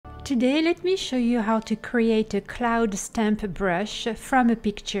Today let me show you how to create a cloud stamp brush from a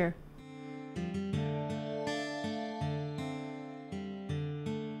picture.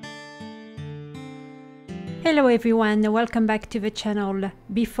 Hello everyone, welcome back to the channel.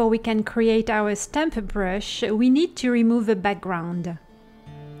 Before we can create our stamp brush, we need to remove the background.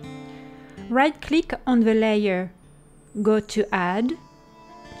 Right-click on the layer, go to Add,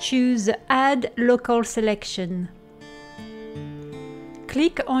 choose Add Local Selection.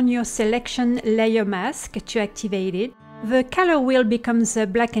 Click on your selection layer mask to activate it. The color wheel becomes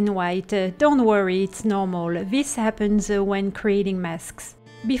black and white. Don't worry, it's normal. This happens when creating masks.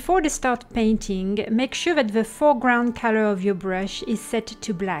 Before you start painting, make sure that the foreground color of your brush is set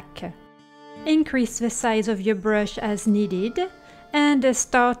to black. Increase the size of your brush as needed and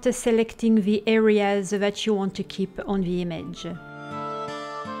start selecting the areas that you want to keep on the image.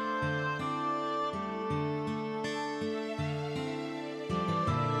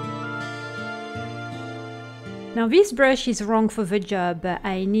 Now this brush is wrong for the job.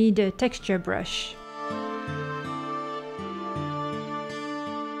 I need a texture brush.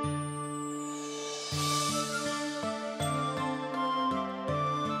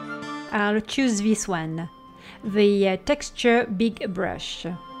 I'll choose this one, the texture big brush.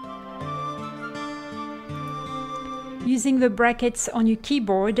 Using the brackets on your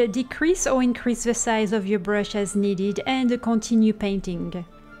keyboard, decrease or increase the size of your brush as needed and continue painting.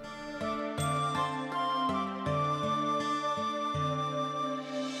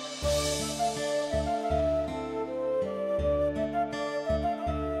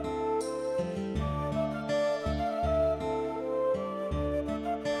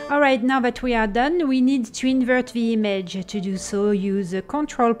 Alright, now that we are done, we need to invert the image. To do so, use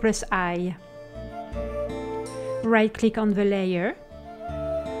Ctrl+I. Right-click on the layer.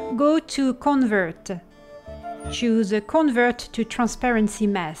 Go to Convert. Choose Convert to Transparency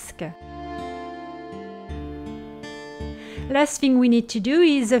Mask. Last thing we need to do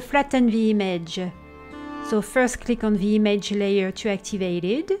is flatten the image. So first click on the image layer to activate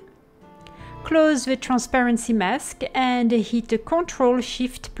it. Close the transparency mask and hit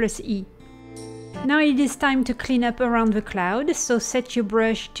Ctrl+Shift+E. Now it is time to clean up around the cloud, so set your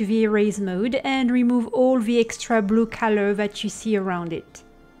brush to the erase mode and remove all the extra blue color that you see around it.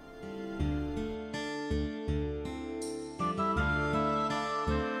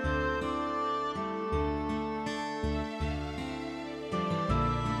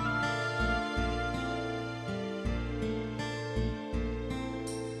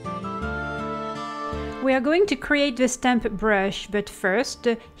 We are going to create the stamp brush, but first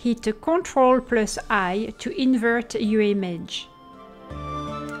hit Ctrl+I to invert your image.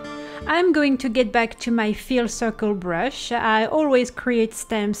 I'm going to get back to my fill circle brush. I always create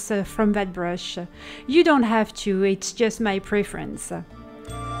stamps from that brush. You don't have to, it's just my preference.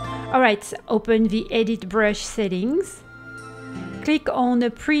 Alright, open the Edit Brush settings. Click on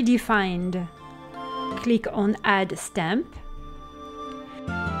Predefined. Click on Add Stamp.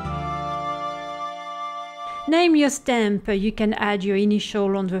 Name your stamp. You can add your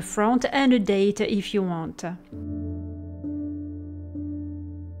initial on the front and a date if you want.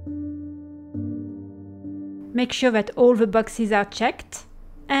 Make sure that all the boxes are checked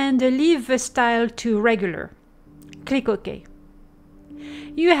and leave the style to regular. Click OK.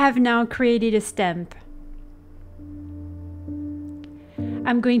 You have now created a stamp.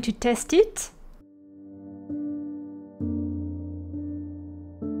 I'm going to test it.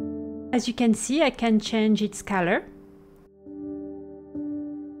 As you can see, I can change its color.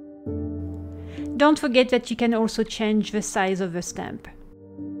 Don't forget that you can also change the size of the stamp.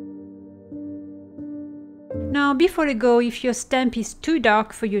 Now, before you go, if your stamp is too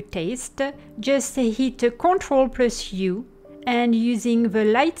dark for your taste, just hit Ctrl+U and using the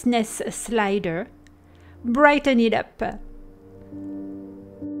lightness slider, brighten it up.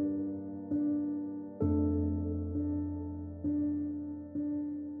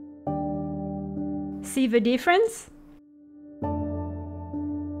 See the difference?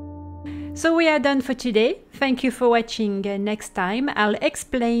 So we are done for today. Thank you for watching. Next time I'll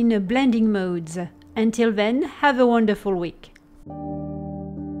explain blending modes. Until then, have a wonderful week.